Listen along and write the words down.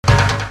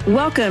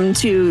Welcome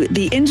to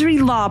the Injury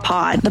Law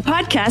Pod, the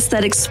podcast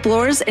that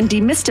explores and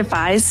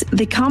demystifies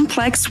the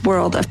complex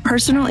world of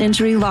personal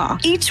injury law.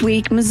 Each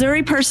week,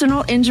 Missouri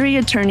personal injury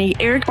attorney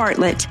Eric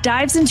Bartlett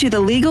dives into the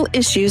legal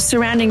issues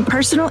surrounding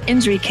personal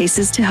injury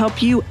cases to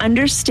help you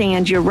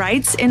understand your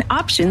rights and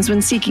options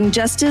when seeking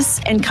justice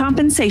and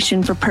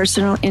compensation for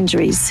personal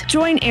injuries.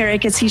 Join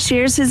Eric as he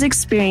shares his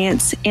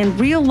experience and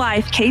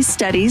real-life case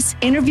studies,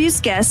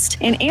 interviews guests,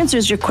 and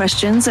answers your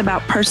questions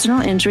about personal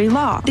injury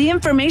law. The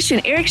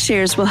information Eric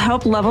shares will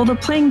help level the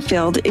playing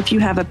field if you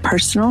have a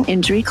personal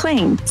injury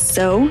claim.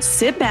 So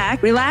sit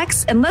back,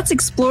 relax, and let's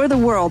explore the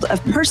world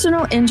of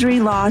personal injury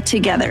law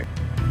together.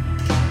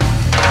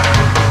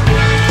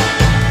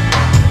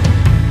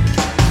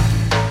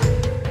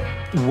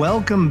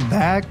 Welcome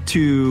back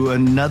to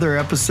another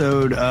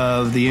episode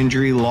of the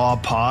Injury Law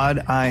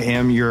Pod. I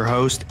am your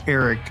host,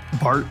 Eric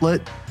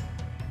Bartlett,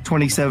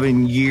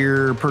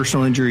 27-year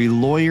personal injury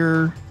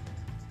lawyer.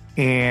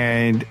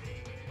 And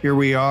here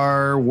we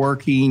are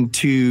working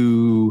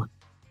to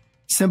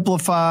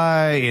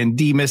simplify and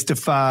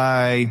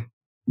demystify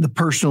the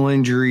personal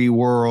injury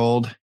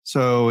world.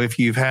 So if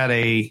you've had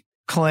a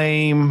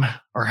claim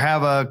or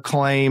have a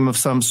claim of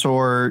some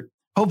sort,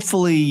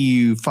 hopefully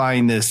you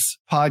find this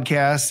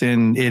podcast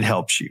and it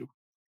helps you.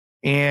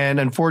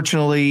 And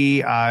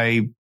unfortunately,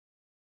 I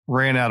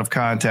ran out of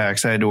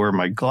contacts. I had to wear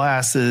my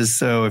glasses.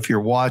 So if you're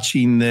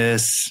watching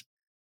this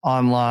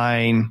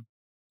online,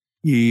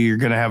 you're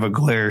going to have a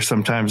glare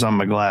sometimes on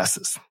my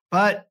glasses.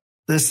 But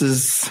this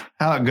is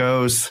how it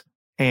goes.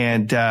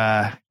 And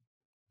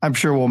I'm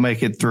sure we'll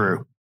make it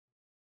through.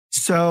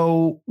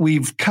 So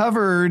we've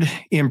covered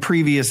in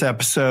previous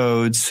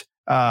episodes,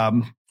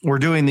 we're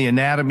doing the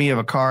anatomy of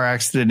a car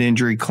accident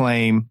injury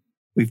claim.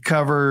 We've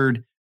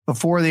covered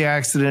before the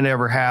accident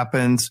ever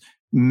happens.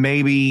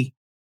 Maybe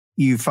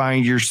you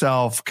find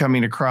yourself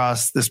coming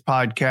across this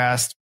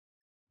podcast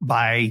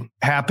by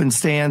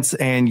happenstance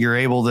and you're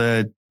able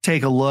to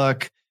take a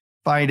look,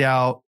 find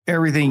out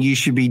everything you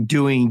should be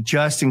doing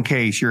just in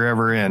case you're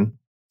ever in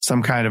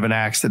some kind of an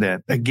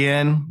accident.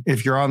 Again,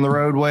 if you're on the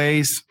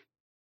roadways,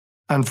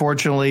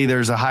 unfortunately,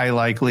 there's a high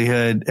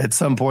likelihood at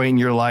some point in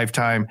your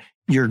lifetime,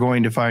 you're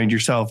going to find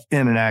yourself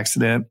in an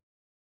accident.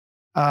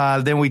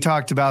 Then we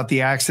talked about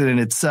the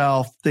accident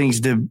itself, things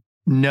to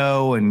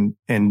know and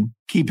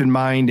keep in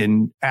mind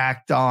and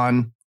act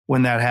on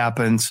when that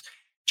happens.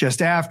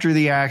 Just after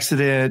the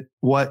accident,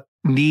 what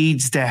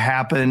needs to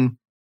happen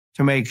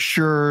to make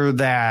sure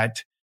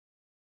that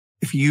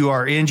if you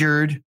are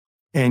injured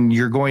and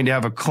you're going to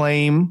have a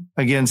claim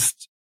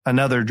against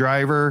another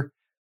driver,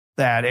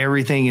 that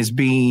everything is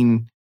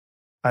being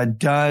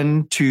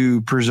done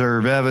to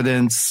preserve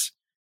evidence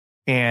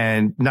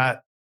and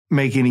not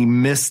make any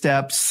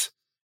missteps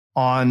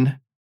on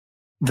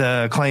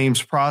the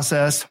claims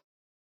process.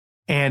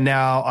 And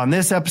now on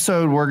this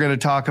episode, we're going to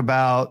talk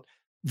about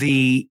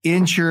the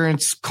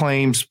insurance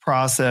claims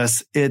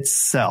process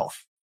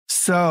itself.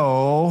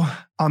 So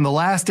on the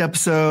last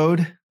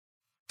episode,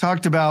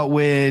 talked about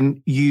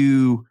when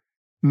you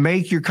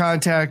make your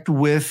contact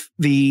with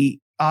the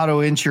auto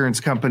insurance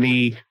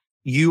company,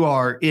 you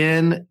are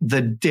in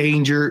the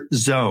danger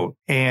zone.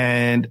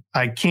 And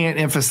I can't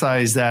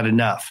emphasize that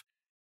enough.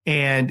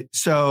 And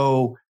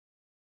so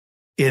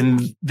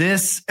in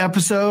this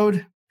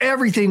episode,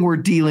 everything we're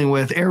dealing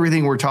with,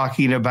 everything we're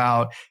talking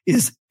about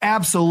is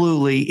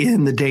absolutely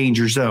in the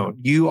danger zone.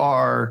 You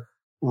are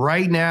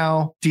right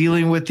now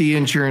dealing with the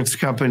insurance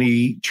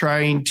company,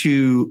 trying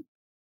to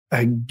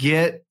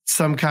get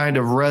some kind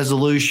of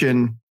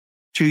resolution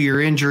to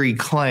your injury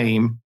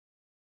claim.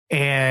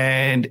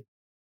 And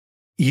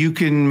you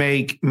can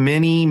make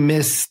many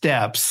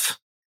missteps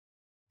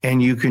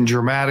and you can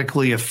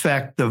dramatically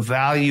affect the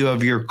value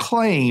of your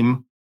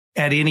claim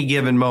at any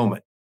given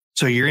moment.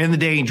 So you're in the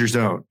danger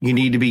zone. You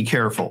need to be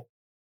careful.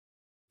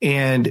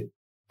 And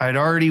I'd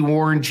already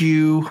warned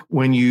you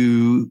when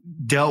you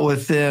dealt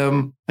with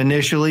them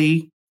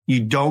initially, you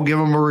don't give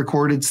them a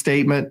recorded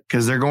statement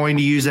because they're going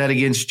to use that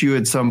against you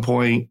at some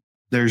point.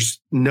 There's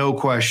no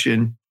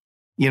question.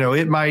 You know,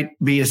 it might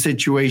be a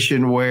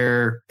situation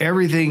where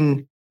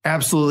everything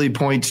absolutely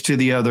points to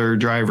the other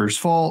driver's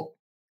fault.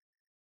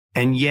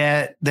 And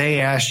yet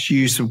they asked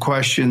you some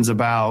questions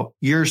about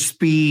your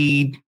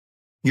speed,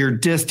 your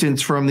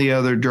distance from the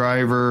other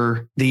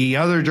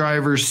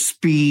driver's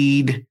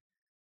speed,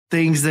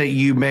 things that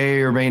you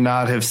may or may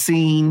not have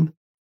seen.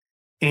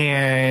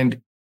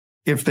 And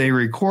if they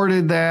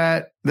recorded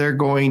that, they're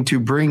going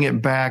to bring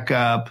it back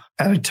up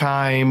at a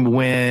time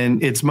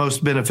when it's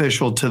most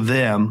beneficial to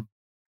them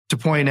to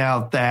point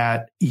out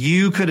that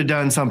you could have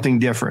done something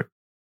different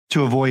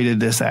to avoid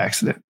this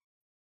accident.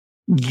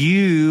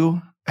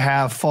 You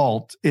have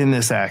fault in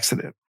this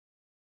accident.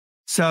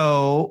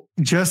 So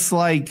just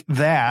like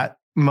that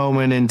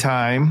moment in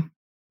time,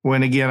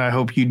 when again, I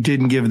hope you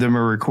didn't give them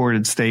a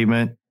recorded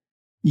statement,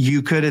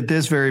 you could at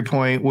this very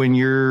point, when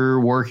you're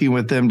working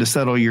with them to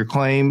settle your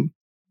claim,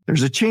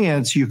 there's a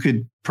chance you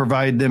could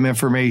provide them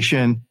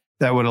information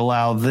that would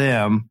allow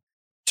them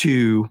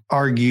to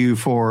argue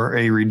for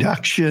a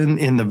reduction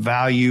in the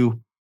value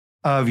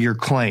of your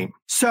claim.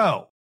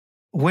 So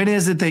when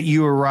is it that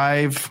you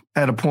arrive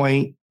at a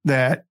point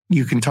that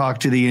you can talk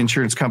to the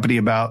insurance company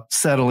about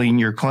settling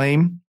your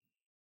claim?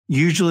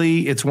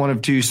 Usually it's one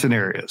of two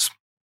scenarios.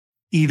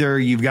 Either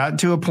you've gotten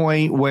to a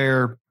point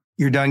where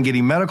you're done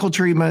getting medical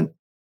treatment,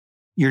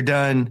 you're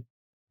done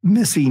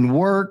missing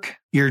work,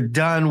 you're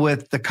done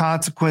with the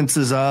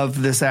consequences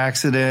of this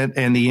accident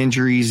and the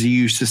injuries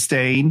you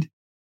sustained.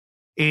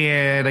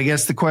 And I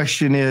guess the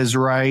question is,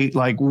 right,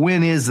 like,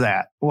 when is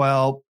that?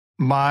 Well,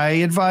 my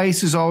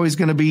advice is always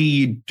going to be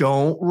you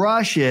don't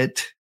rush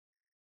it,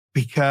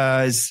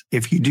 because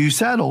if you do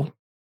settle,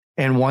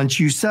 and once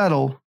you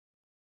settle,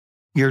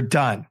 you're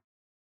done.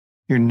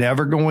 You're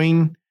never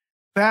going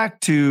back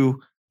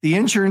to the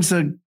insurance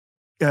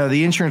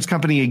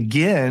company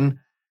again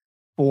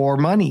for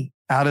money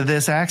out of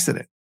this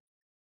accident.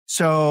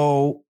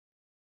 So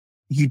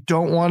you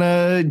don't want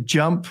to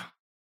jump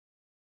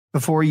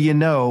before you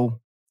know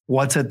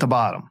what's at the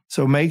bottom.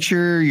 So make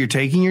sure you're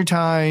taking your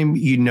time.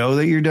 You know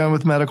that you're done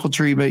with medical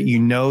treatment. You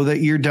know that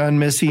you're done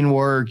missing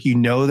work. You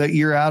know that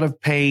you're out of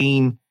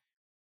pain,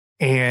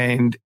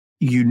 and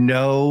you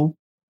know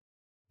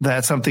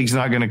that something's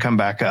not going to come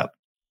back up.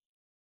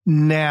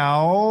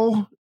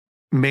 Now,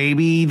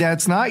 maybe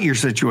that's not your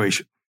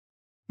situation.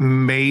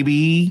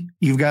 Maybe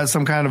you've got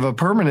some kind of a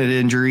permanent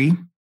injury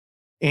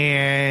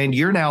and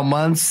you're now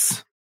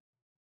months,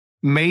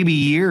 maybe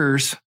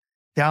years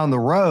down the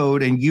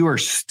road, and you are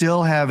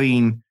still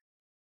having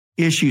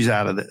issues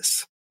out of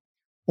this.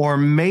 Or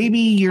maybe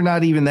you're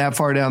not even that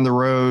far down the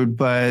road,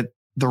 but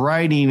the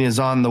writing is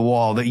on the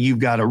wall that you've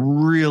got a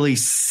really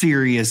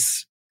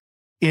serious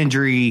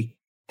injury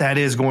that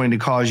is going to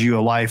cause you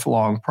a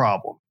lifelong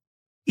problem.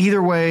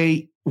 Either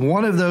way,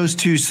 one of those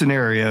two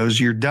scenarios,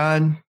 you're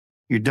done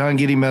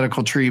getting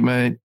medical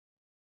treatment,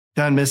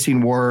 done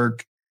missing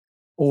work,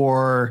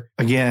 or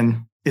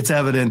again, it's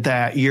evident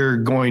that you're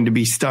going to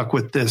be stuck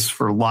with this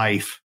for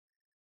life,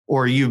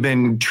 or you've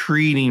been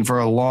treating for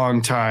a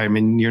long time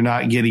and you're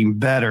not getting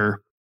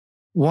better.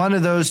 One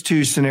of those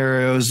two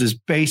scenarios is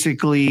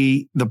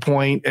basically the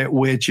point at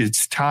which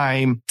it's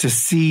time to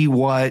see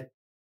what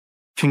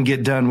can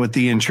get done with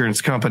the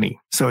insurance company.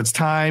 So it's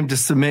time to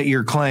submit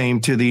your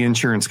claim to the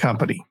insurance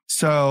company.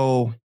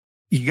 So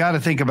you got to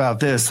think about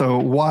this. So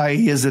why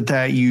is it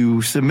that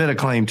you submit a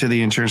claim to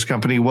the insurance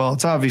company? Well,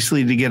 it's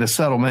obviously to get a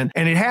settlement,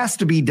 and it has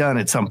to be done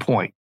at some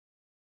point.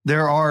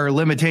 There are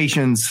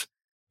limitations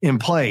in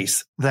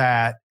place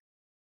that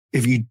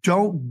if you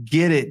don't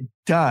get it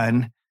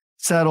done,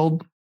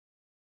 settled,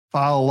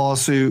 file a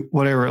lawsuit,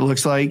 whatever it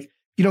looks like,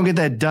 you don't get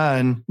that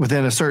done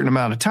within a certain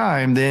amount of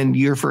time, then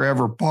you're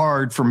forever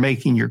barred from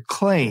making your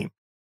claim.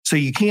 So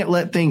you can't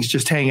let things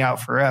just hang out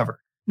forever.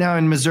 Now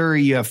in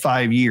Missouri, you have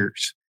 5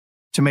 years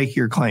to make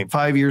your claim,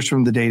 5 years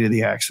from the date of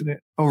the accident.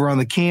 Over on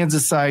the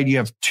Kansas side, you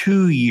have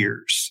 2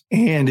 years,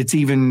 and it's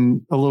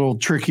even a little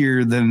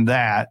trickier than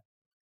that.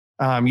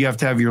 You have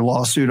to have your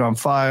lawsuit on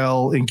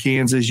file in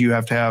Kansas. You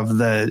have to have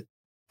the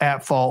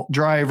at-fault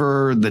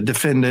driver, the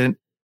defendant.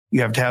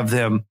 You have to have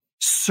them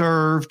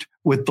served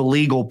with the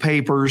legal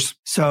papers.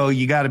 So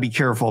you got to be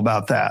careful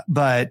about that.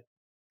 But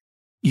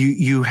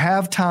you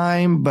have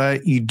time,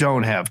 but you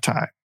don't have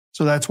time.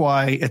 So that's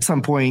why at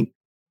some point,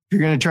 if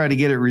you're going to try to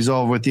get it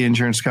resolved with the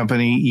insurance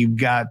company, you've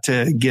got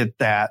to get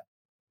that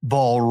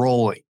ball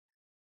rolling.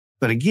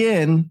 But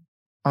again,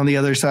 on the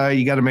other side,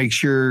 you got to make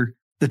sure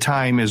the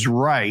time is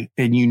right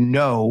and you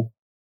know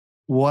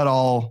what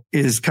all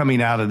is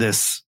coming out of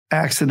this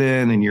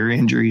accident and your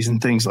injuries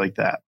and things like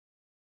that.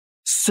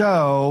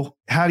 So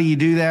how do you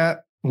do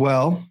that?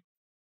 Well,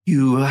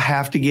 you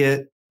have to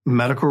get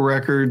medical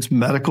records,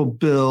 medical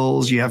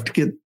bills. You have to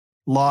get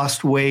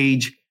lost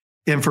wage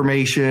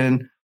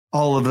information,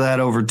 all of that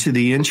over to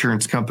the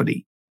insurance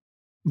company.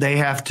 They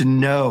have to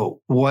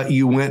know what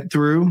you went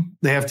through.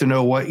 They have to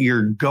know what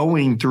you're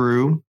going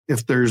through.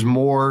 If there's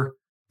more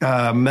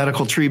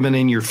medical treatment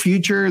in your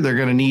future, they're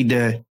going to need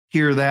to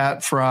hear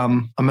that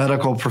from a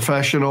medical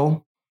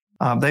professional.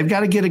 They've got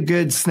to get a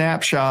good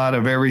snapshot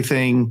of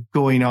everything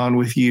going on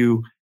with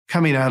you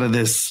coming out of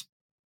this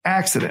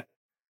accident.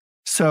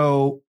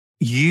 So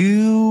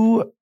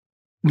you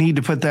need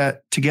to put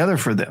that together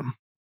for them.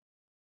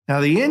 Now,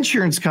 the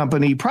insurance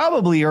company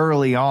probably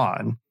early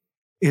on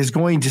is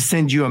going to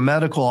send you a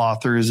medical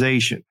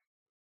authorization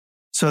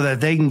so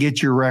that they can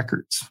get your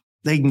records.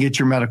 They can get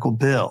your medical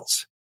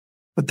bills.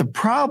 But the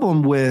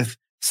problem with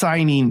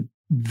signing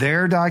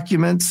their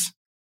documents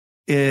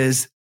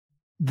is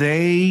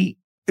they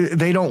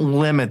don't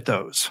limit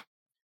those.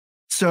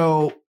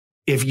 So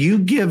if you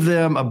give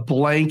them a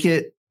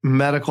blanket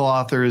medical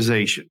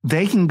authorization,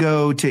 they can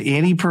go to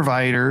any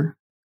provider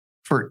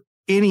for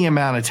any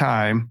amount of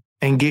time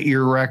and get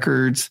your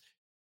records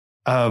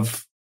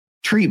of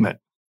treatment.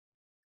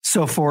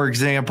 So for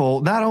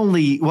example,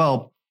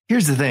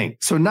 here's the thing.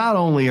 So not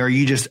only are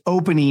you just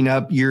opening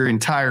up your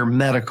entire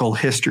medical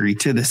history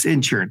to this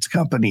insurance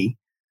company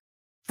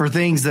for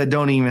things that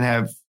don't even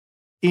have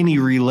any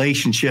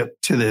relationship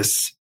to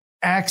this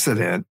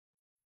accident,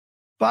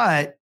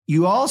 but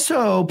you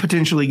also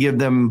potentially give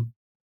them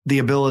the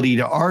ability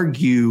to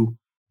argue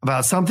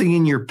about something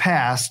in your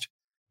past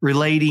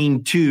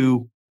relating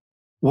to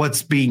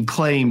what's being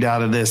claimed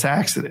out of this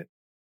accident.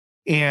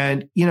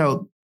 And,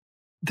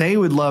 they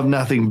would love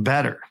nothing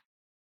better,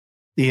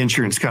 the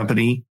insurance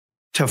company,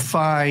 to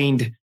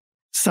find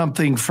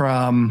something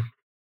from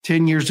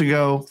 10 years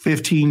ago,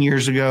 15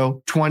 years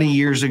ago, 20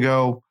 years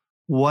ago,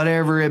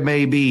 whatever it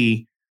may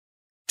be,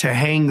 to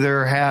hang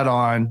their hat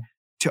on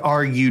to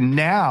argue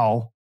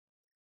now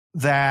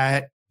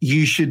that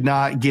you should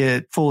not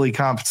get fully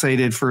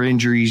compensated for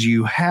injuries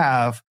you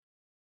have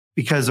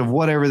because of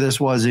whatever this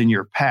was in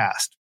your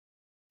past.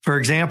 For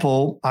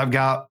example, I've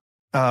got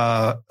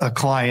a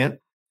client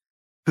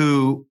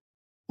who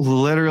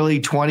literally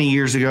 20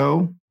 years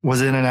ago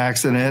was in an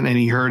accident and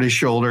he hurt his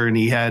shoulder and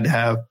he had to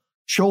have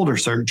shoulder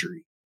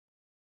surgery.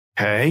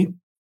 Okay.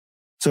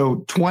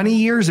 So 20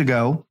 years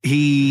ago,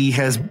 he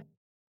has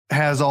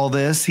all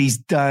this. He's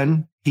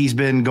done. He's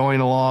been going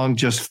along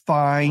just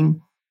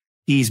fine.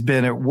 He's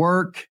been at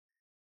work.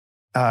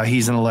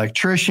 He's an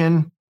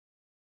electrician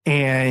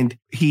and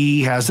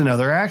he has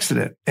another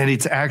accident. And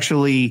it's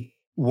actually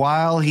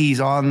while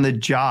he's on the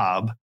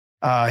job,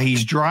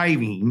 he's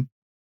driving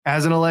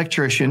as an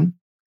electrician.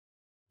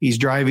 He's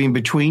driving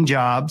between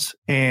jobs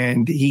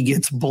and he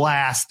gets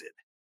blasted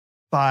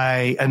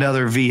by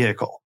another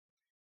vehicle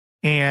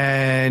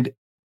and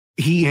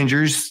he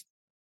injures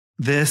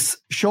this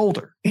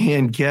shoulder.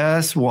 And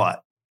guess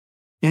what?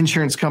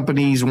 Insurance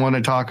companies want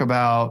to talk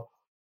about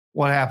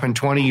what happened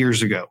 20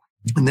 years ago.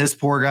 And this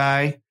poor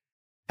guy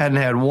hadn't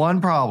had one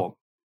problem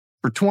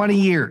for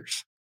 20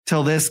 years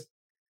till this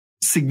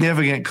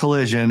significant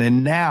collision.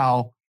 And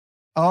now,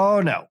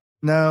 oh no,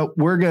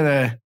 we're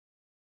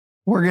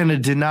going to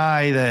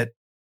deny that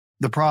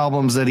the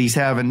problems that he's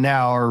having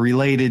now are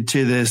related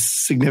to this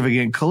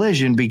significant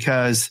collision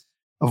because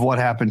of what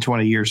happened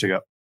 20 years ago.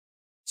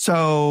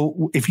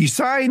 So if you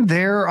sign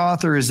their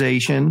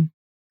authorization,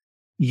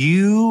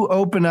 you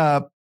open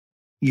up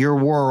your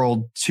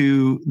world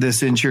to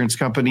this insurance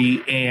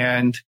company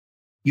and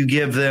you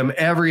give them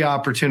every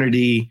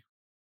opportunity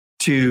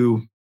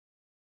to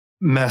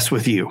mess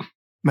with you,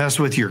 mess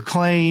with your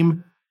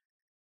claim,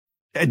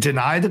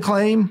 deny the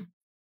claim,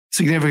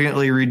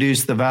 significantly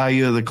reduce the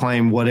value of the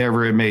claim,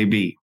 whatever it may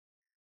be.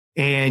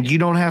 And you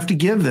don't have to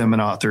give them an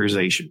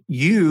authorization.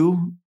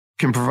 You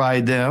can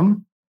provide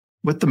them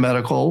with the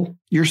medical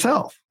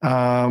yourself.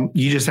 You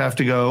just have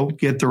to go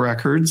get the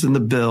records and the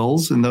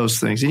bills and those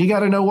things. And you got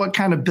to know what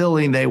kind of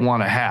billing they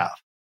want to have.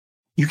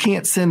 You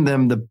can't send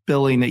them the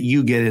billing that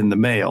you get in the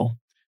mail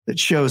that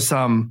shows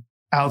some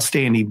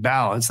outstanding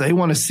balance. They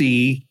want to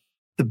see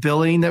the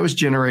billing that was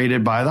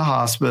generated by the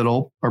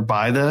hospital or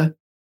by the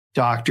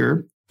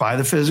doctor, by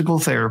the physical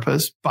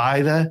therapist,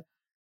 by the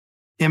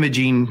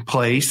imaging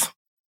place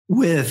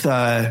with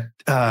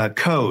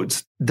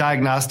codes,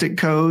 diagnostic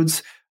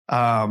codes.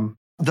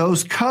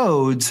 Those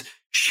codes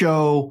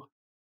show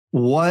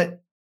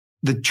what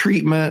the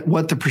treatment,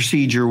 what the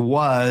procedure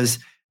was,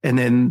 and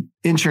then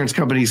insurance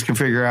companies can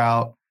figure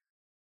out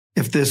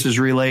if this is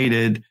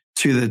related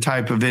to the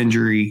type of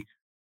injury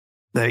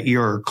that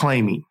you're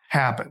claiming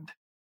happened.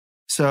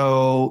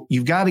 So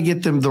you've got to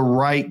get them the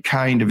right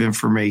kind of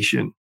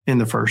information in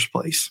the first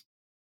place.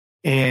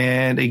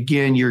 And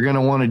again, you're going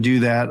to want to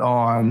do that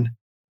on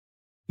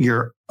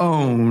your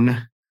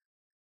own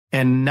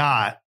and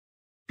not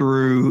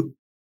through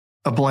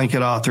a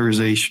blanket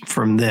authorization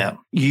from them.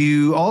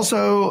 You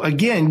also,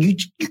 again, you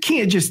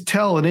can't just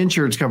tell an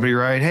insurance company,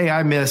 right? Hey,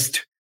 I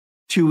missed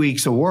 2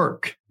 weeks of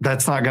work.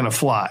 That's not going to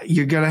fly.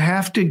 You're going to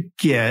have to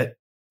get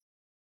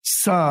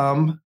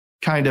some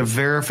kind of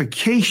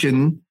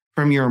verification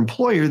from your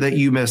employer that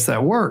you missed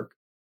that work.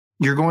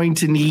 You're going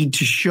to need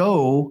to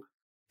show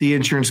the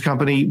insurance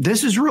company,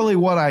 this is really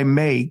what I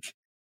make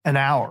an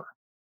hour.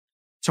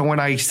 So when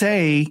I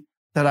say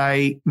that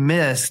I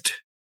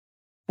missed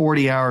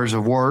 40 hours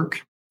of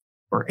work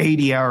or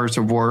 80 hours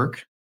of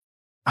work,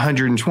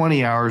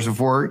 120 hours of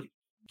work,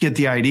 get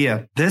the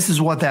idea. This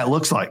is what that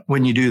looks like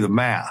when you do the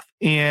math.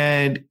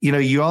 And,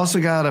 you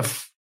also got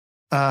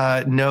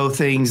to know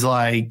things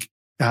like,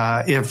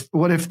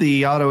 what if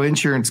the auto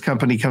insurance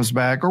company comes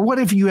back, or what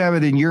if you have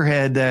it in your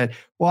head that,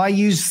 well, I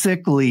used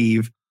sick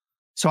leave,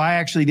 so I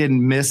actually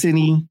didn't miss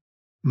any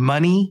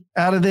money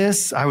out of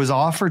this. I was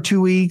off for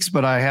 2 weeks,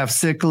 but I have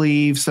sick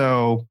leave,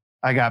 so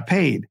I got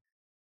paid.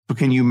 But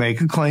can you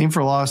make a claim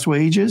for lost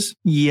wages?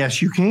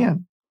 Yes, you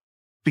can,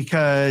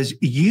 because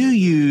you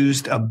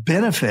used a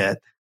benefit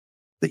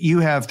that you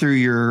have through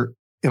your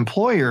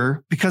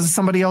employer because of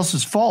somebody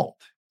else's fault.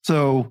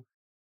 So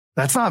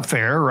that's not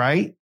fair,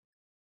 right?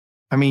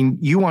 I mean,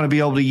 you want to be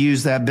able to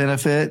use that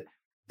benefit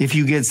if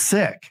you get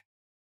sick,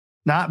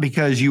 not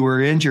because you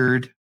were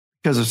injured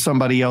because of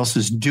somebody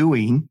else's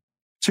doing.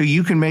 So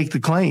you can make the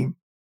claim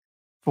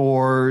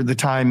for the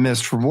time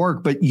missed from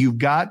work, but you've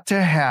got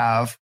to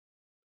have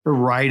the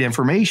right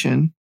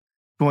information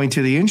going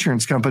to the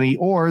insurance company,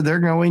 or they're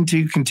going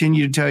to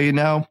continue to tell you,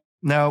 no,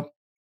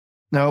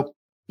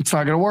 it's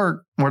not going to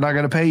work. We're not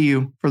going to pay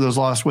you for those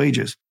lost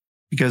wages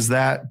because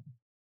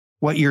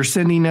what you're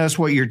sending us,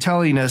 what you're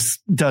telling us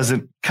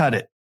doesn't cut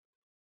it.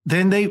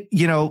 then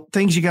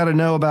things you got to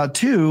know about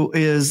too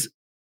is,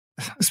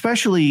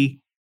 especially,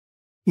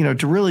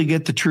 to really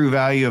get the true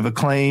value of a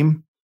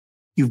claim,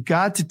 you've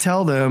got to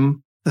tell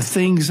them the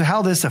things,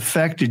 how this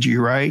affected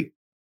you, right?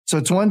 So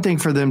it's one thing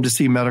for them to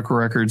see medical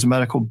records,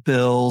 medical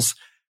bills,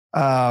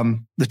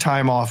 the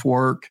time off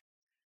work,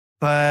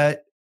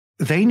 but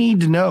they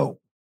need to know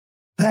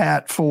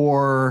that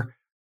for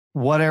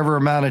whatever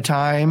amount of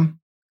time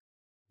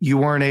you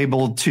weren't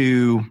able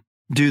to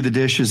do the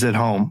dishes at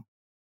home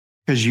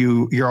because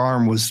your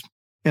arm was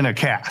in a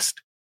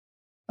cast.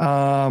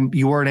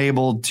 You weren't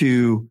able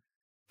to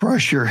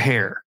brush your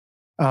hair.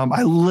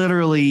 I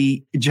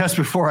literally, just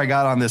before I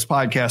got on this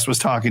podcast, was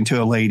talking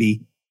to a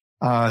lady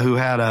who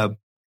had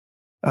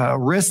a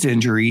wrist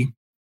injury.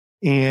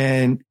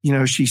 And,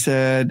 she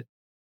said,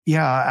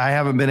 yeah, I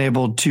haven't been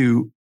able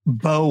to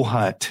bow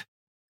hunt.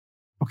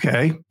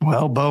 Okay,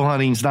 well, bow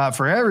hunting's not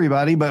for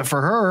everybody, but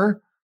for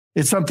her,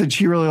 it's something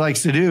she really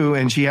likes to do.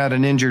 And she had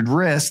an injured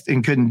wrist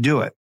and couldn't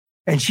do it.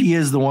 And she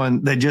is the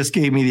one that just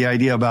gave me the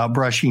idea about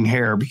brushing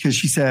hair, because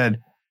she said,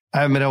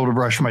 I haven't been able to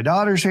brush my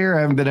daughter's hair.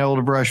 I haven't been able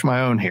to brush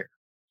my own hair.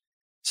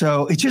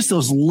 So it's just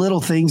those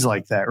little things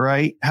like that,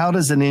 right? How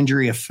does an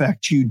injury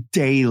affect you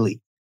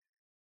daily?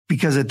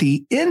 Because at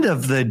the end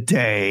of the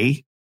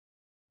day,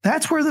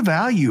 that's where the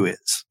value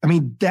is. I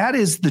mean, that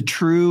is the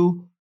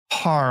true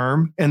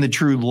harm and the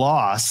true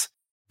loss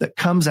that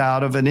comes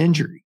out of an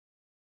injury.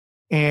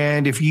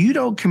 And if you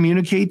don't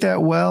communicate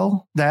that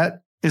well,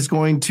 that is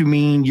going to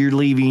mean you're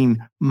leaving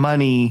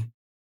money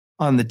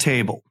on the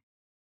table,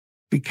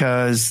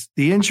 because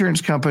the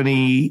insurance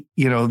company,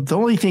 the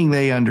only thing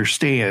they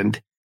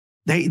understand,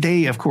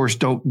 they of course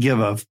don't give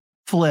a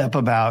flip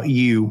about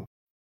you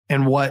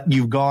and what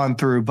you've gone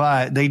through,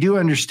 but they do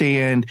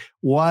understand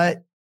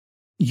what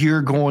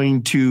you're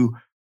going to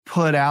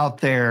put out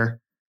there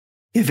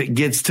if it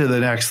gets to the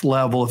next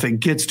level, if it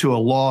gets to a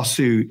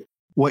lawsuit,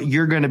 what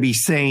you're going to be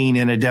saying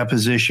in a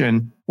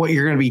deposition, what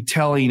you're going to be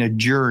telling a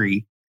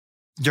jury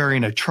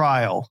during a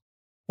trial,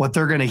 what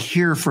they're going to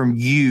hear from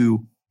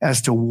you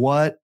as to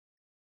what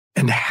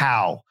and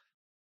how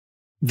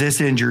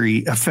this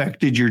injury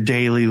affected your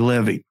daily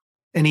living.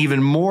 And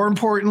even more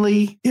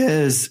importantly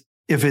is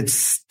if it's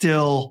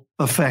still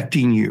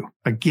affecting you.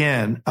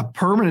 Again, a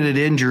permanent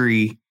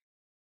injury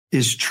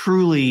is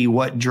truly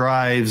what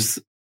drives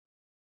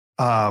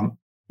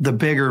the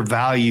bigger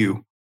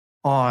value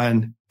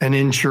on an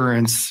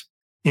insurance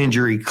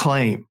injury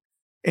claim.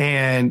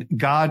 And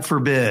God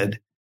forbid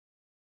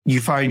you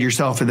find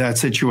yourself in that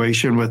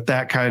situation with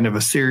that kind of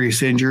a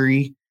serious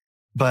injury,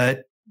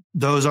 but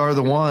those are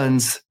the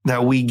ones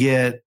that we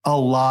get a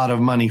lot of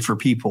money for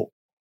people.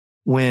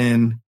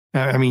 When,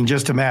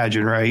 just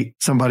imagine, right?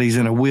 Somebody's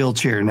in a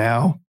wheelchair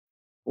now,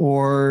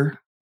 or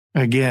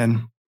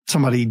again,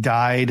 somebody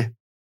died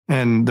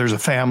and there's a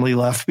family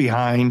left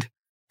behind.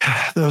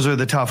 Those are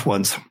the tough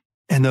ones.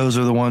 And those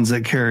are the ones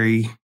that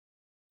carry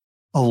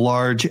a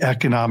large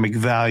economic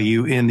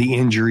value in the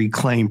injury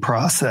claim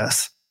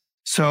process.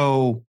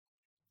 So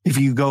if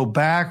you go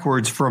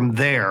backwards from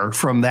there,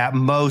 from that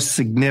most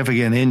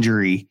significant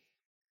injury,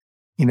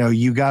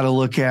 you got to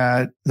look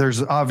at,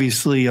 there's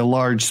obviously a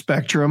large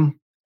spectrum,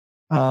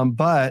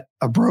 but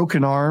a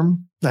broken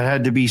arm that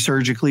had to be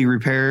surgically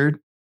repaired,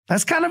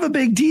 that's kind of a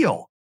big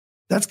deal.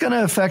 That's going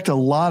to affect a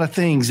lot of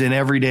things in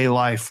everyday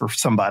life for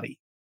somebody.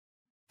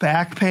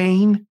 Back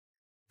pain,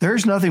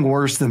 there's nothing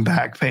worse than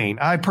back pain.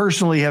 I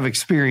personally have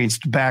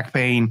experienced back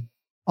pain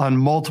on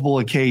multiple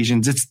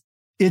occasions.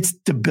 It's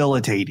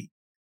debilitating.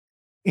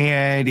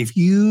 And if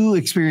you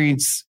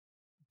experience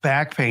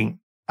back pain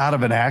out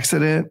of an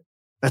accident,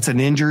 that's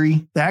an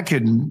injury, that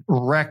could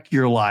wreck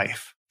your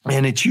life.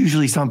 And it's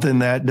usually something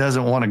that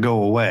doesn't want to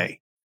go away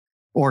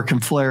or can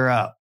flare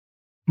up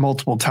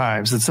multiple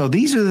times. And so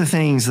these are the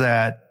things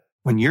that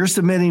when you're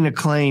submitting a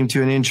claim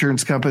to an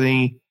insurance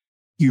company,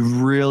 you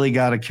really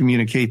got to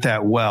communicate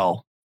that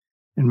well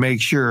and make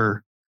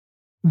sure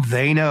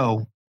they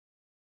know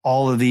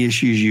all of the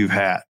issues you've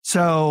had.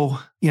 So,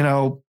 you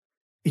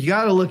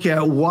got to look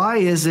at, why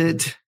is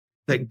it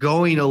that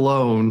going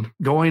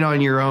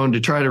on your own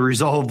to try to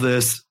resolve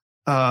this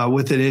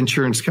with an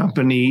insurance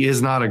company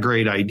is not a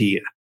great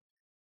idea?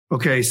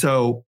 Okay,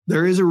 so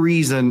there is a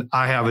reason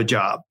I have a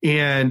job.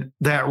 And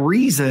that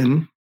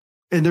reason,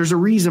 and there's a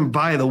reason,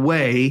 by the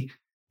way,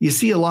 you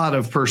see a lot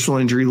of personal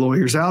injury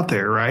lawyers out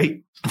there,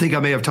 right? I think I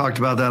may have talked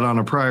about that on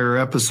a prior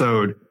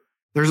episode.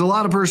 There's a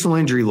lot of personal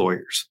injury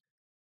lawyers,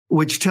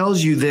 which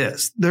tells you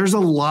this: there's a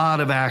lot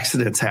of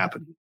accidents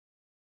happening.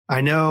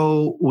 I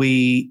know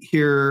we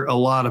hear a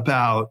lot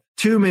about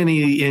too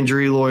many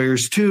injury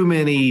lawyers, too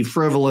many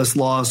frivolous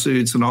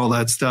lawsuits and all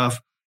that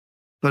stuff.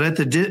 But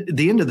at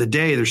the end of the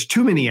day, there's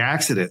too many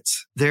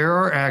accidents. There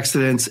are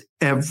accidents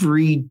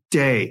every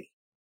day.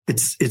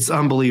 It's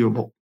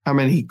unbelievable. How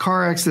many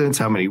car accidents,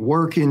 how many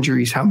work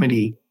injuries, how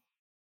many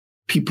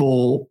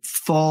people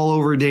fall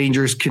over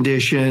dangerous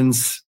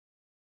conditions,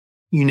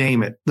 you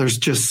name it. There's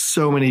just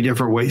so many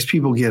different ways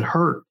people get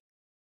hurt.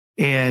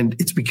 And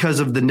it's because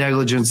of the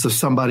negligence of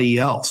somebody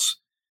else.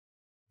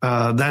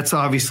 That's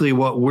obviously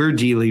what we're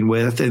dealing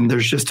with. And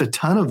there's just a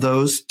ton of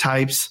those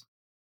types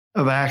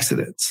of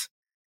accidents.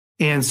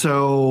 And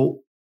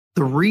so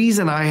the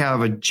reason I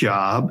have a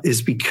job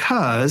is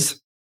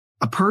because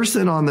a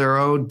person on their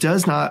own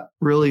does not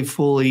really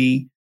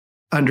fully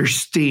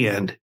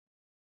understand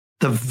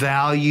the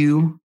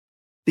value,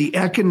 the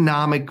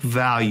economic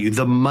value,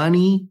 the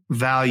money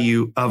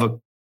value of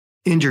an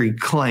injury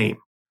claim.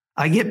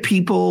 I get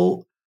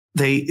people,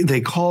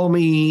 they call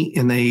me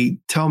and they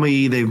tell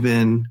me they've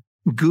been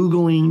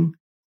Googling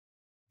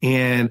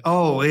and,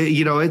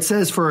 it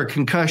says for a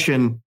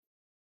concussion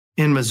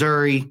in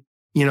Missouri,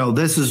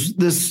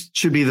 this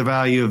should be the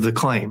value of the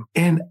claim.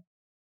 And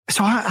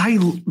so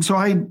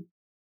I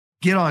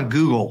get on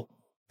Google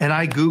and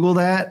I Google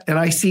that and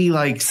I see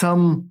like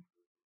some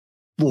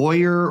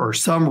lawyer or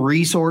some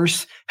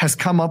resource has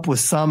come up with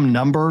some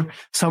number,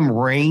 some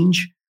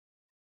range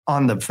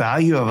on the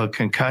value of a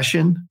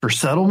concussion for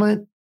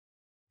settlement.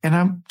 And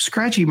I'm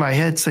scratching my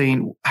head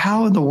saying,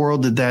 how in the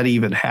world did that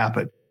even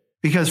happen?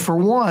 Because for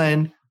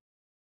one,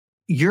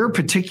 your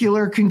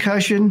particular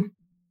concussion,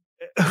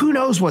 who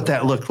knows what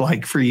that looked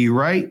like for you,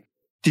 right?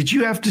 Did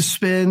you have to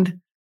spend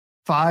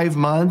 5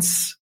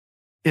 months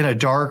in a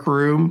dark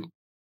room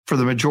for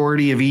the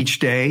majority of each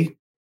day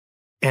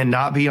and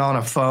not be on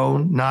a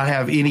phone, not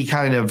have any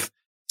kind of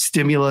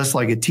stimulus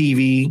like a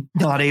TV,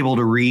 not able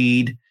to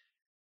read,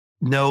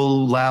 no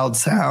loud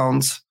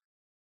sounds,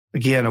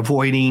 again,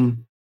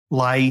 avoiding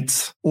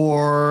lights?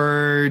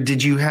 Or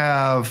did you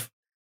have,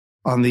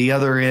 on the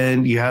other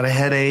end, you had a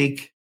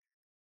headache,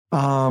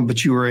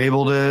 but you were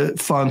able to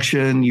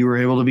function, you were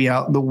able to be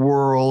out in the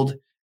world,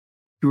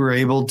 you were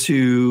able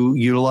to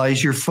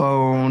utilize your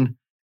phone?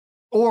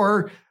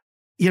 Or,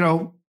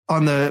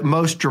 on the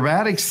most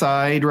dramatic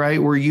side,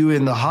 right, were you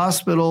in the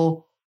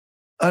hospital,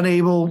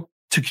 unable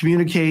to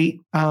communicate,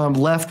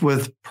 left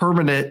with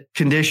permanent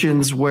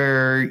conditions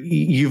where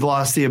you've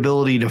lost the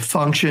ability to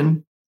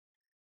function?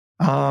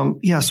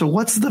 So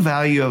what's the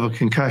value of a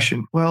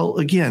concussion? Well,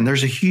 again,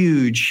 there's a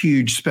huge,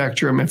 huge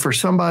spectrum. And for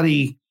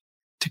somebody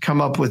to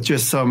come up with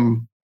just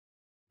some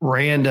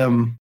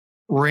random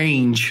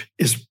range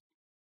is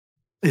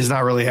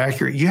not really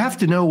accurate. You have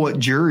to know what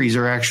juries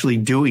are actually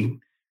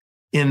doing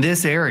in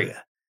this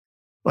area.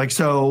 Like,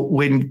 so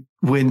when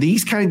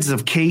these kinds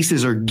of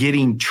cases are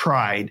getting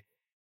tried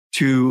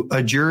to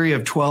a jury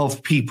of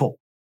 12 people,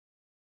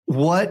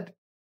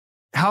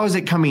 how is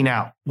it coming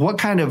out? What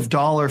kind of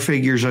dollar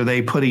figures are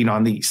they putting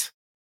on these?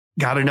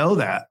 Got to know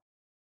that.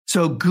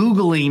 So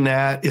Googling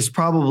that is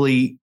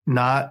probably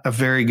not a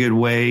very good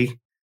way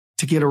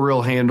to get a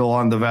real handle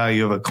on the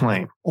value of a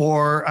claim.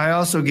 Or I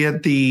also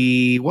get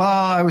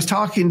I was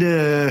talking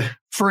to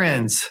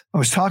friends.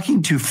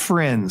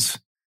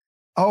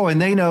 Oh,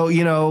 and they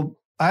know,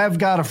 I've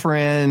got a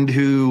friend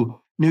who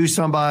knew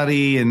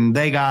somebody and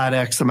they got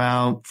X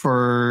amount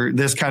for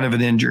this kind of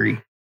an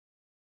injury.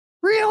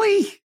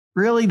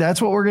 Really?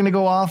 That's what we're going to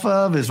go off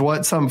of, is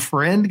what some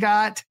friend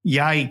got?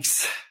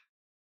 Yikes.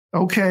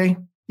 Okay.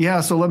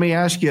 Yeah. So let me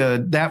ask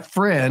you, that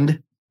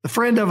friend, the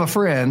friend of a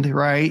friend,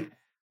 right?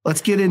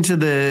 Let's get into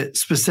the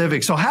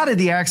specifics. So how did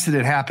the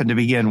accident happen to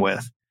begin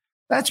with?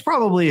 That's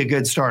probably a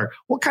good start.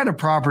 What kind of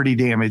property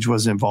damage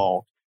was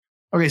involved?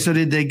 Okay. So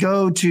did they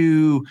go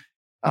to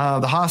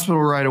the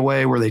hospital right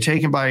away? Were they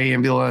taken by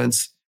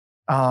ambulance?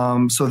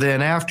 So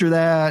then after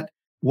that,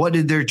 what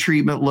did their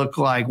treatment look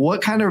like?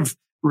 What kind of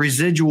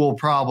residual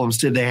problems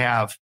did they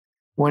have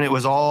when it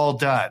was all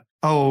done?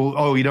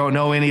 Oh, you don't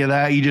know any of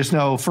that. You just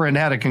know friend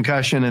had a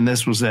concussion and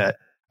this was it.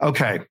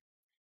 Okay.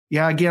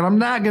 Yeah. Again, I'm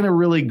not going to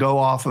really go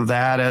off of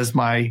that as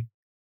my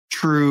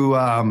true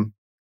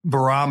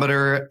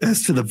barometer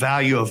as to the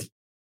value of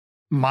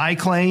my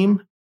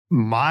claim,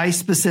 my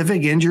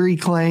specific injury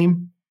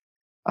claim.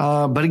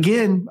 But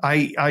again,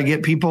 I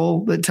get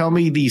people that tell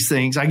me these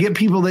things. I get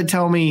people that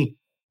tell me,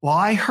 well,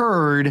 I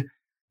heard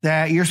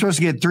that you're supposed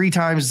to get 3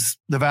 times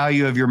the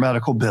value of your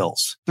medical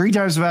bills. 3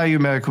 times the value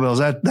of medical bills.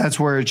 That's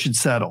where it should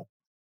settle.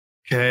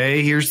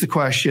 Okay, here's the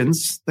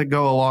questions that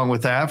go along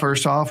with that.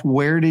 First off,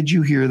 where did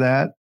you hear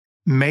that?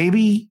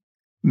 Maybe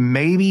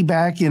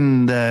back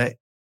in the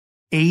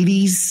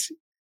 80s,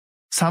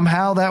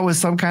 somehow that was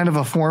some kind of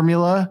a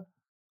formula.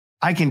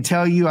 I can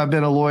tell you I've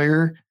been a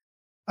lawyer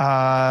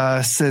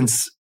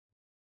since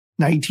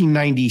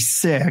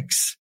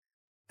 1996,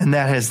 and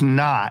that has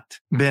not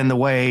been the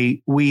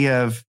way we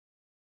have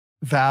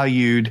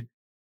valued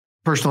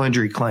personal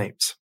injury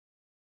claims.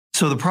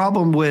 So the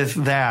problem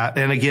with that,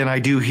 and again, I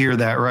do hear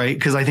that, right?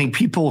 Because I think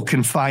people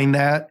can find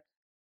that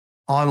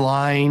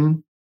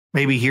online,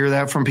 maybe hear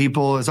that from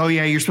people is, oh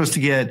yeah, you're supposed to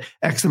get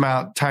X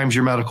amount times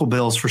your medical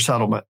bills for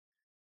settlement.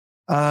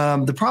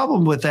 The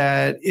problem with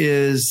that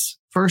is,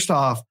 first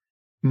off,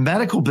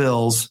 medical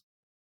bills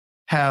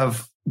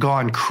have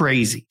gone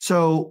crazy.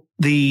 So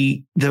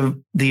the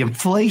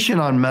inflation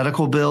on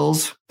medical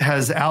bills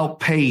has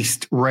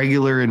outpaced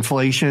regular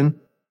inflation.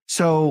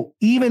 So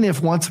even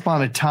if once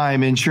upon a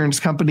time insurance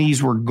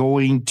companies were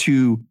going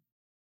to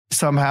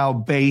somehow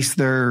base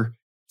their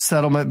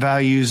settlement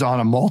values on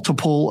a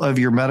multiple of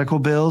your medical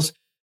bills,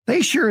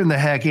 They sure in the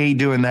heck ain't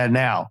doing that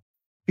now.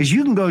 Is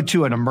you can go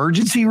to an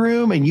emergency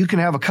room and you can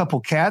have a couple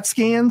CAT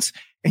scans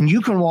and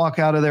you can walk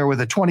out of there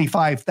with a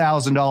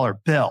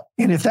 $25,000 bill.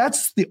 And if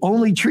that's the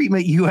only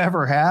treatment you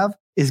ever have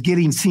is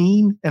getting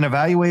seen and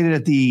evaluated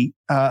at the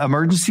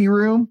emergency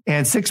room,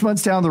 and 6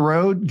 months down the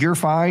road, you're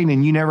fine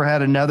and you never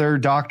had another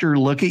doctor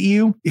look at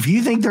you, if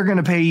you think they're going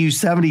to pay you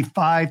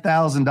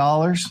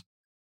 $75,000,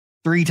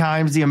 3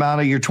 times the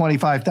amount of your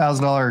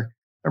 $25,000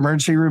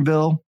 emergency room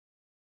bill,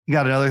 you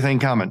got another thing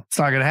coming. It's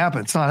not going to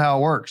happen. It's not how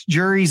it works.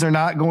 Juries are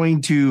not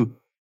going to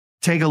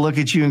take a look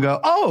at you and go,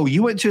 oh,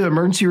 you went to the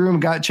emergency room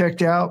and got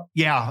checked out?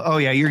 Yeah. Oh,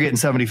 yeah. You're getting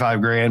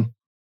 $75,000.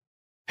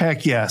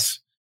 Heck yes.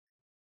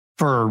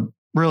 For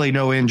really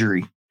no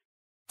injury.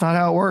 It's not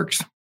how it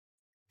works.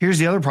 Here's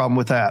the other problem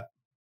with that.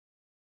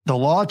 The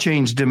law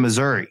changed in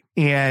Missouri.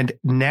 And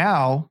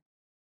now,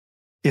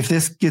 if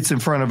this gets in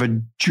front of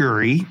a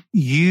jury,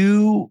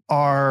 you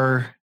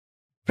are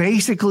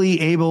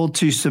basically able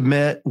to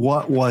submit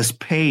what was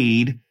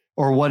paid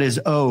or what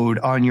is owed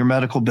on your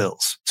medical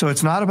bills. So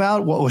it's not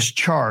about what was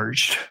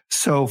charged.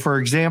 So for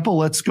example,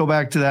 let's go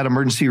back to that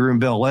emergency room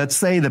bill. Let's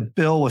say the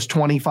bill was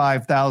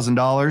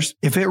 $25,000.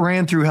 If it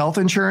ran through health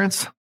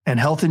insurance and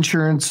health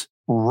insurance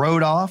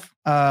wrote off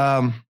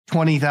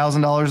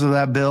 $20,000 of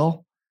that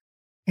bill,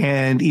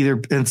 and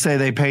say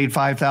they paid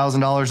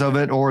 $5,000 of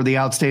it, or the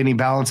outstanding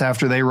balance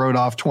after they wrote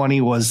off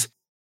 20 was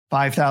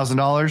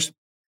 $5,000.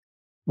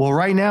 Well,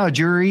 right now, a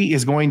jury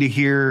is going to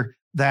hear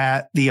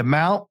that the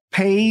amount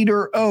paid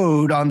or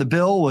owed on the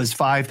bill was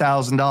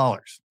 $5,000.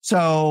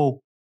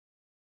 So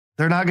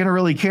they're not going to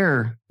really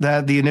care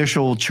that the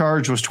initial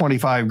charge was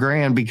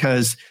 $25,000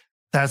 because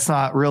that's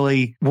not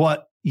really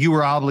what you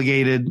were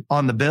obligated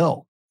on the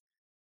bill.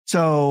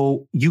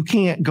 So you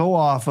can't go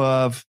off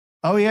of,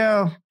 oh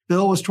yeah,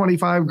 bill was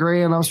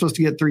 $25,000. I'm supposed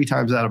to get 3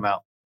 times that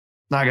amount.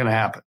 Not going to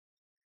happen.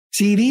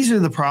 See, these are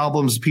the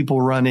problems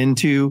people run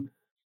into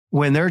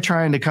when they're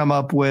trying to come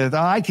up with,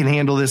 I can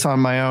handle this on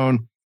my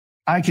own.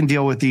 I can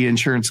deal with the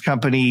insurance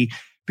company.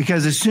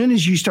 Because as soon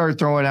as you start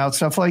throwing out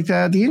stuff like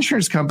that, the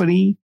insurance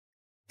company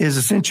is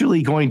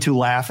essentially going to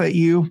laugh at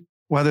you.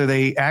 Whether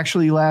they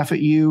actually laugh at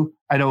you,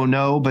 I don't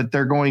know, but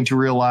they're going to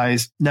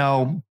realize,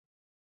 no,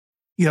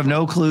 you have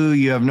no clue.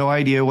 You have no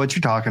idea what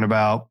you're talking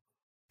about.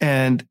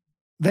 And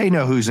they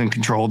know who's in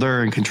control.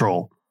 They're in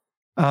control.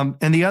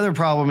 And the other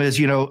problem is,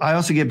 I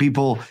also get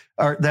people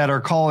that are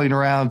calling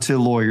around to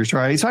lawyers,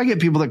 right? So I get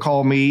people that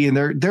call me and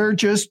they're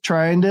just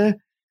trying to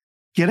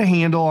get a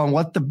handle on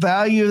what the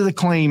value of the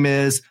claim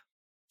is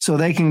so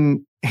they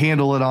can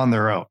handle it on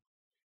their own.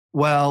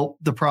 Well,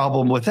 the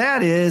problem with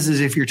that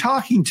is if you're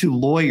talking to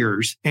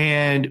lawyers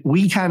and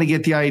we kind of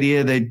get the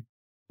idea that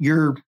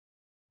you're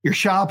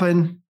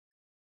shopping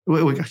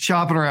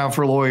around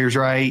for lawyers,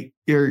 right?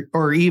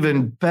 Or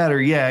even better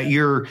yet,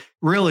 you're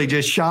really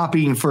just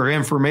shopping for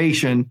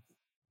information.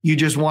 You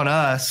just want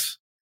us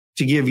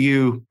to give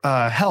you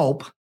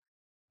help,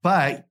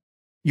 but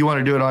you want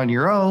to do it on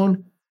your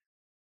own.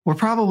 We're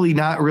probably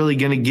not really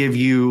going to give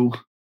you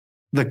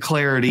the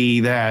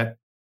clarity that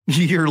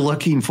you're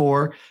looking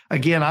for.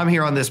 Again, I'm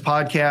here on this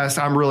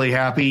podcast. I'm really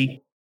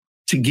happy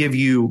to give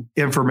you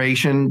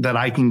information that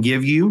I can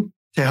give you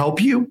to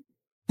help you.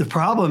 The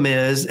problem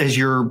is, as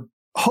you're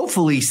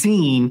hopefully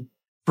seeing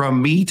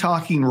from me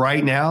talking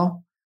right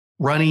now,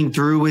 running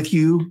through with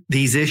you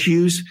these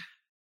issues,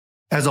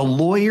 as a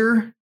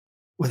lawyer,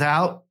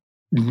 without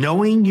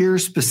knowing your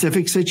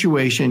specific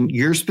situation,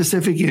 your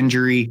specific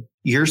injury,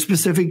 your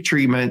specific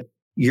treatment,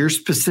 your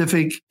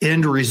specific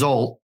end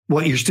result,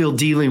 what you're still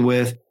dealing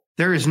with,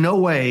 there is no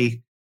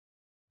way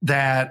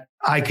that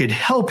I could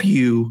help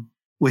you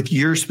with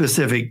your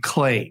specific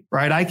claim,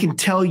 right? I can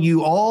tell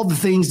you all the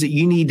things that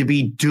you need to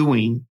be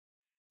doing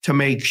to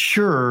make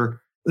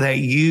sure that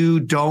you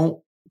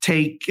don't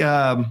take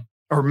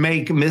or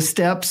make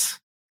missteps.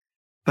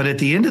 But at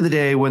the end of the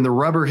day, when the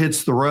rubber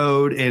hits the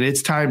road and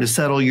it's time to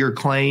settle your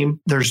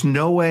claim, there's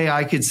no way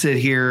I could sit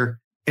here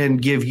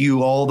and give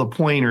you all the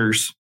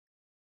pointers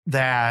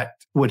that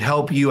would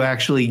help you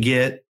actually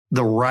get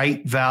the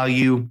right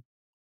value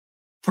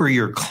for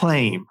your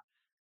claim.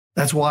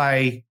 That's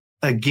why,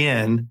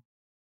 again,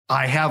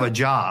 I have a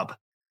job.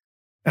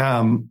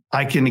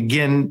 I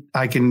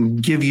can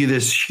give you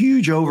this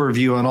huge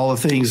overview on all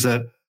the things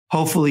that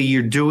hopefully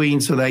you're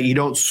doing so that you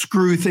don't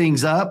screw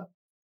things up.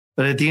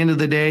 But at the end of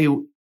the day,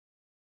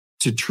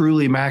 to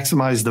truly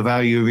maximize the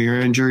value of your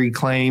injury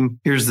claim,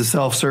 here's the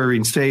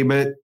self-serving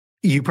statement.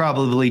 You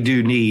probably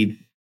do need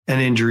an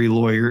injury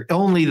lawyer.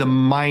 Only the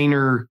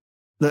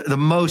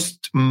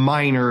most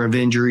minor of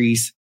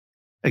injuries.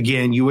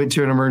 Again, you went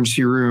to an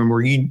emergency room,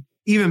 or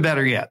even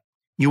better yet,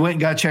 you went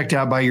and got checked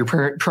out by your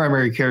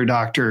primary care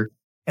doctor,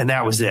 and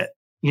that was it.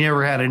 You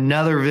never had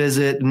another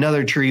visit,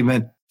 another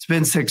treatment. It's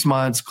been 6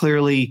 months.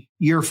 Clearly,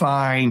 you're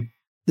fine.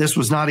 This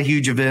was not a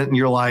huge event in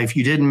your life.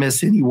 You didn't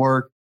miss any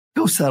work.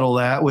 Go settle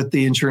that with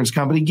the insurance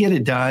company. Get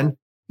it done.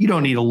 You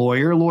don't need a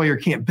lawyer. A lawyer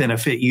can't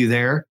benefit you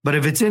there. But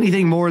if it's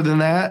anything more than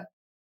that,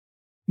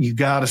 you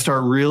got to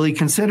start really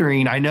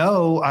considering. I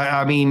know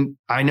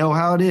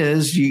how it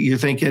is. You're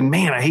thinking,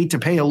 man, I hate to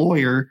pay a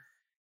lawyer.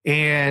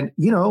 And,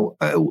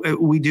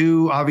 we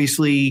do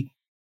obviously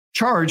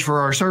charge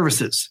for our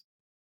services,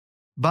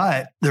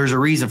 but there's a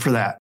reason for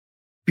that,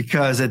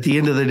 because at the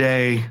end of the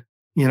day,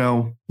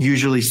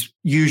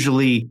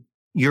 usually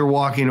you're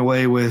walking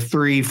away with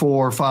 3,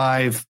 4,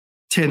 5,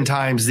 10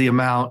 times the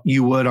amount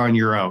you would on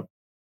your own,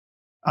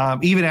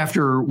 even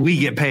after we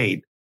get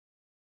paid.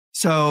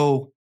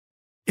 So,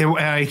 and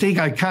I think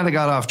I kind of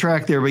got off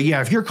track there, but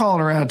yeah, if you're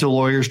calling around to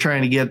lawyers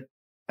trying to get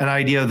an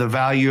idea of the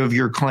value of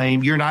your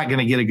claim, you're not going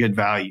to get a good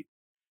value,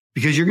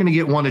 because you're going to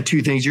get one of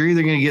two things. You're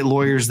either going to get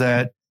lawyers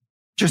that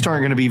just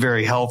aren't going to be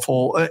very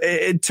helpful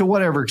to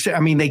whatever extent. I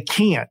mean, they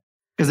can't,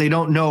 because they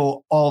don't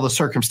know all the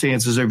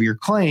circumstances of your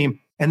claim,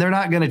 and they're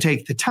not going to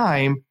take the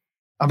time.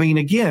 I mean,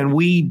 again,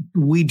 we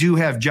do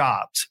have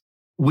jobs.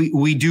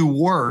 We do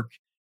work,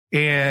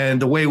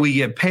 and the way we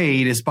get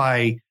paid is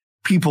by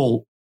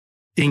people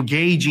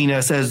engaging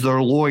us as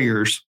their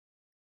lawyers.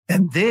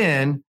 And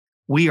then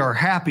we are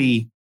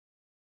happy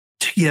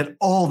to get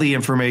all the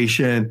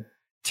information,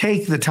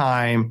 take the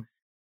time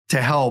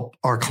to help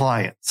our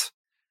clients.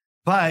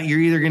 But you're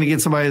either going to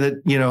get somebody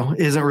that,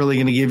 isn't really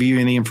going to give you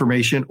any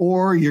information,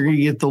 or you're going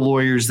to get the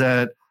lawyers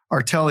that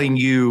are telling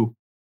you,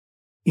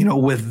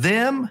 with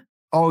them,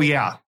 oh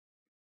yeah,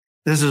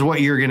 this is what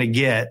you're going to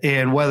get.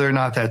 And whether or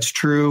not that's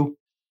true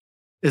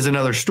is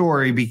another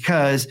story,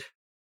 because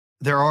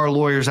there are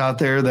lawyers out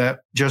there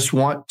that just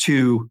want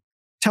to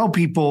tell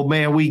people,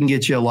 man, we can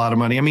get you a lot of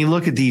money. I mean,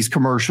 look at these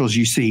commercials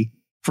you see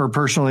for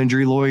personal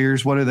injury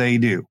lawyers. What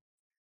do?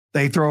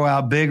 They throw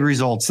out big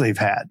results they've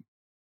had,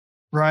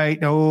 right?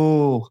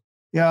 Oh,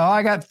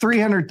 I got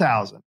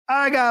 300,000.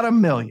 I got $1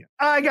 million.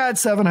 I got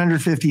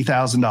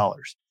 $750,000.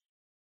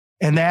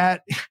 And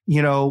that,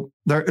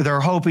 they're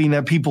hoping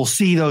that people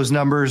see those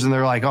numbers and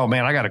they're like, oh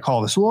man, I got to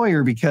call this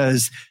lawyer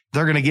because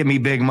they're going to give me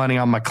big money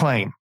on my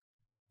claim.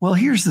 Well,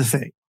 here's the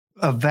thing.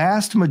 A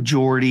vast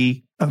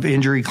majority of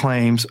injury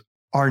claims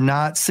are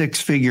not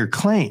 6-figure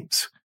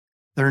claims.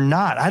 They're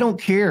not. I don't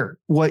care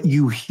what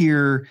you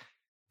hear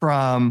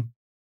from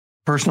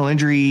personal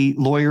injury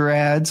lawyer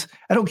ads.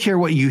 I don't care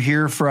what you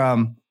hear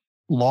from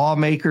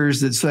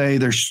lawmakers that say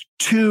there's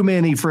too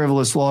many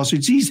frivolous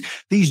lawsuits.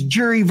 These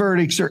jury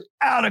verdicts are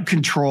out of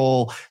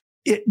control.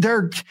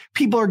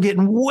 People are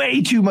getting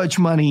way too much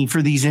money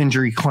for these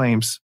injury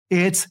claims.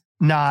 It's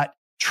not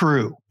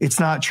true.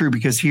 It's not true,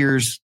 because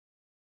here's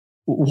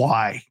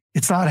why.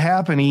 It's not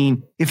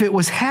happening. If it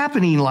was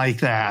happening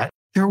like that,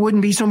 there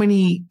wouldn't be so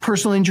many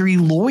personal injury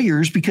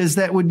lawyers, because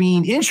that would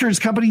mean insurance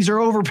companies are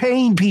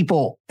overpaying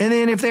people. And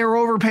then if they were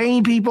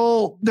overpaying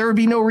people, there would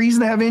be no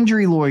reason to have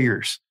injury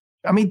lawyers.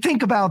 I mean,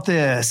 think about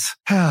this.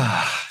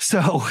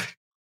 So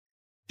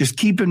just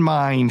keep in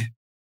mind,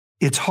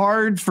 it's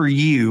hard for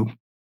you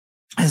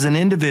as an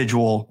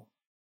individual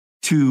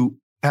to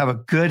have a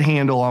good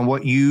handle on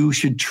what you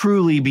should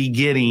truly be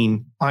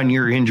getting on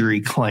your injury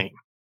claim.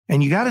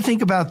 And you got to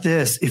think about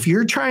this. If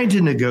you're trying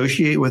to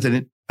negotiate with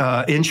an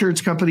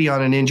insurance company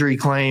on an injury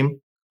claim,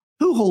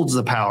 who holds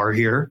the power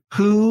here?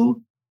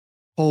 Who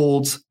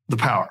holds the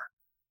power?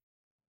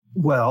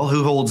 Well,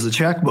 who holds the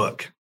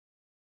checkbook?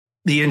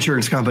 The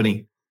insurance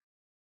company.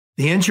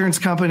 The insurance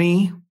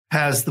company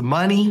has the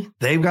money.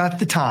 They've got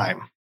the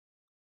time.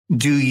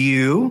 Do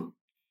you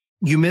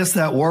miss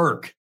that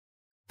work?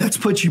 That's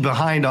put you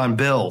behind on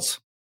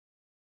bills.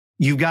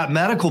 You've got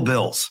medical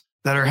bills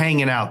that are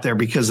hanging out there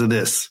because of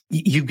this.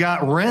 You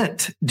got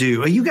rent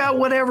due. You got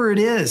whatever it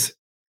is.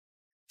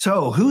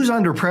 So who's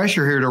under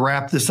pressure here to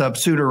wrap this up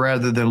sooner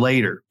rather than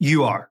later?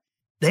 You are.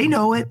 They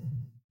know it.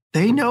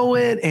 They know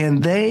it,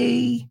 and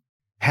they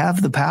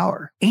have the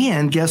power.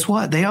 And guess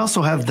what? They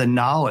also have the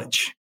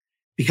knowledge,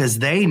 because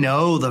they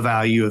know the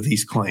value of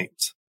these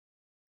claims.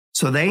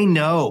 So they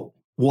know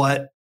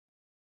what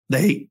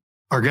they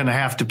are going to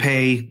have to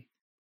pay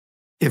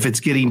if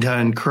it's getting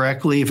done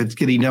correctly. If it's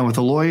getting done with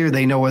a lawyer,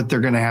 they know what they're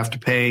going to have to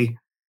pay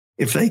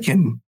if they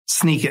can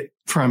sneak it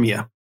from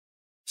you.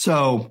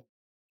 So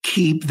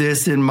keep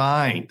this in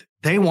mind.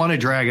 They want to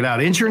drag it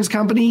out. Insurance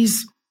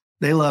companies,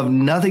 they love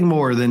nothing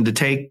more than to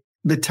take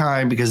the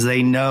time, because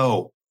they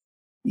know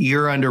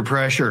you're under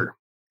pressure.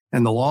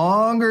 And the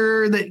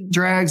longer that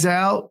drags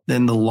out,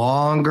 then the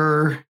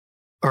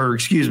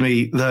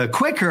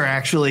quicker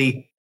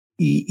actually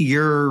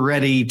you're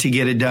ready to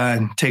get it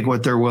done. Take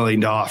what they're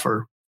willing to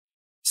offer.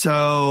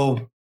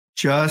 So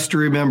just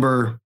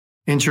remember,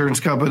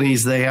 insurance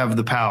companies, they have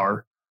the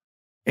power.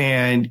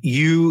 And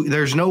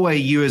there's no way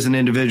you as an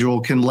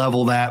individual can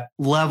level that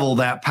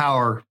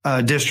power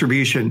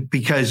distribution,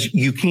 because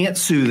you can't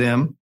sue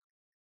them.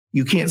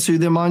 You can't sue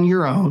them on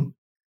your own.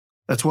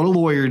 That's what a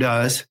lawyer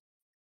does.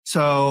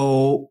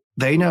 So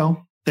they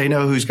know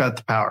who's got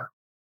the power.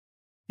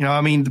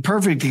 The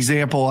perfect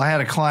example, I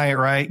had a client,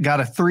 right, got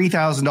a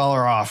 $3,000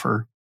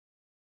 offer.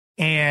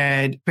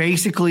 And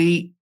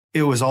basically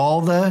it was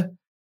all the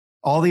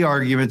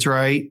arguments,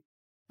 right?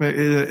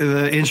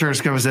 The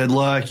insurance company said,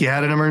 look, you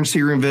had an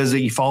emergency room visit.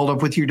 You followed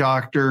up with your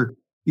doctor.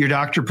 Your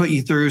doctor put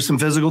you through some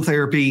physical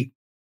therapy.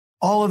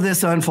 All of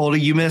this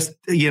unfolded. You missed,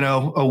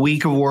 a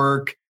week of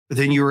work, but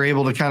then you were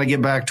able to kind of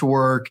get back to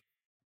work.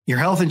 Your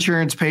health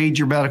insurance paid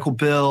your medical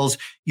bills.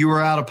 You were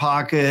out of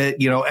pocket,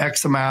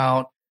 X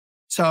amount.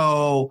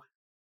 So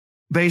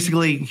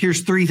basically,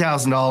 here's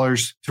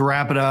 $3,000 to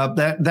wrap it up.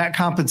 That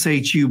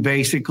compensates you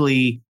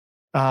basically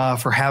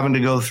for having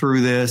to go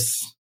through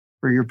this,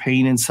 for your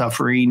pain and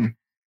suffering.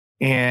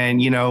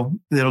 And,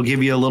 it'll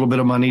give you a little bit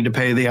of money to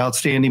pay the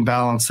outstanding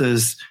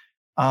balances.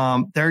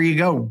 There you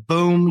go.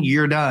 Boom,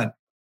 you're done.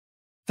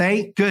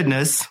 Thank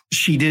goodness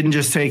she didn't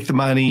just take the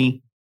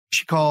money.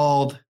 She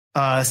called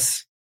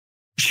us.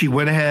 She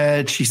went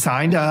ahead. She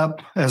signed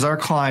up as our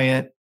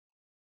client.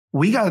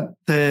 We got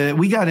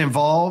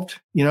involved.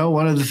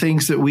 One of the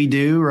things that we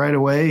do right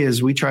away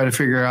is we try to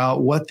figure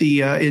out what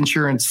the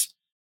insurance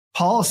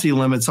policy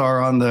limits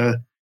are on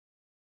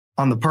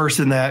the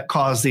person that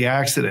caused the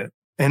accident.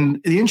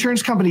 And the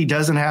insurance company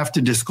doesn't have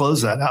to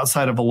disclose that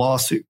outside of a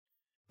lawsuit,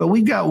 but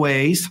we've got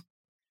ways.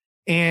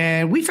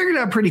 And we figured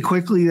out pretty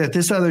quickly that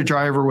this other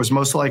driver was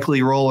most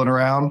likely rolling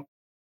around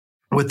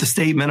with the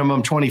state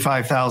minimum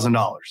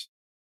 $25,000.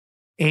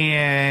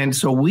 And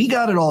so we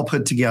got it all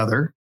put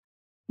together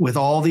with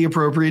all the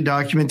appropriate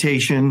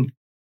documentation.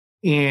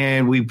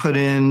 And we put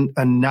in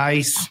a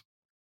nice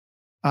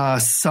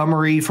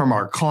summary from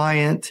our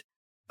client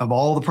of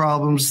all the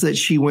problems that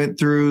she went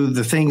through,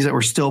 the things that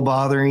were still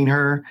bothering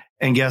her.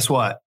 And guess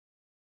what?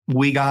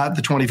 We got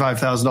the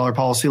 $25,000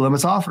 policy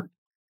limits offered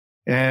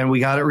and we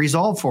got it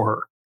resolved for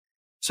her.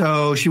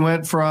 So she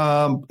went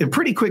from, in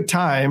pretty quick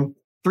time,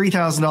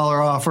 $3,000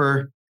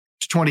 offer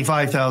to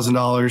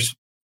 $25,000.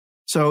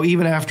 So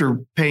even after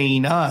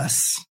paying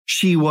us,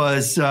 she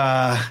was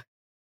very,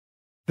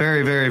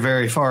 very,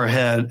 very far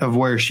ahead of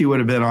where she would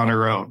have been on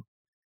her own.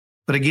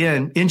 But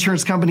again,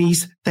 insurance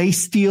companies, they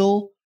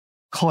steal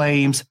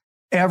claims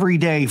every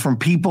day from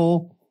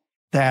people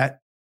that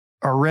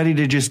are ready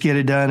to just get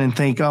it done and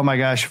think, oh my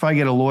gosh, if I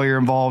get a lawyer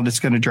involved, it's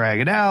going to drag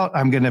it out.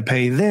 I'm going to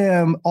pay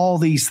them, all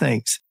these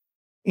things.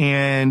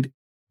 And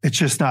it's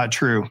just not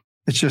true.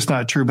 It's just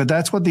not true. But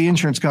that's what the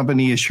insurance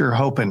company is sure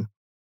hoping,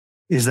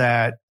 is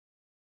that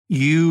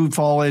you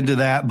fall into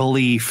that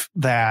belief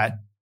that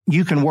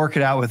you can work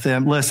it out with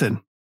them.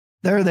 Listen,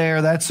 they're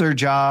there. That's their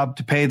job,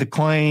 to pay the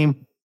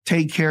claim,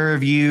 take care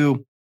of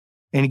you.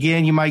 And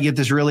again, you might get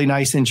this really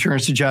nice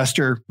insurance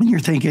adjuster and you're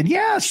thinking,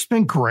 yeah, she's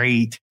been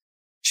great.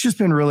 She's just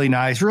been really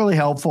nice, really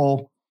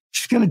helpful.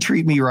 She's going to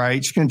treat me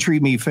right. She's going to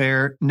treat me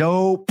fair.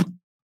 Nope,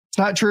 it's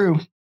not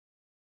true.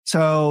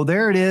 So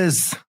there it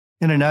is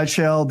in a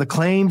nutshell, the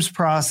claims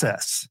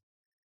process.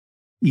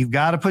 You've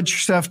got to put your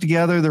stuff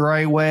together the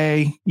right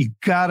way. You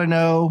got to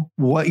know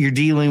what you're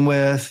dealing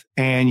with.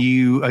 And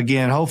you,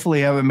 again,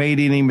 hopefully haven't made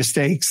any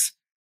mistakes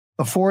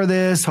before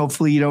this.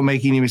 Hopefully you don't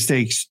make any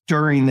mistakes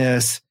during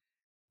this.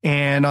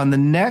 And on the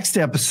next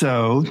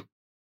episode,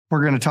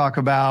 we're going to talk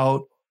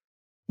about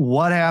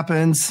what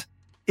happens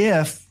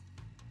if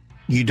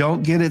you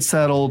don't get it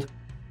settled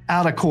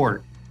out of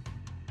court,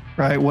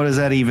 right? What does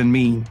that even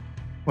mean?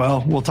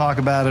 Well, we'll talk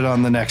about it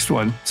on the next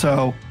one.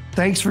 So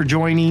thanks for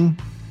joining.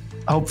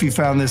 I hope you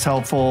found this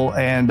helpful,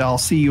 and I'll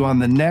see you on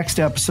the next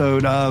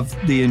episode of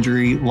the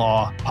Injury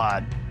Law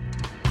Pod.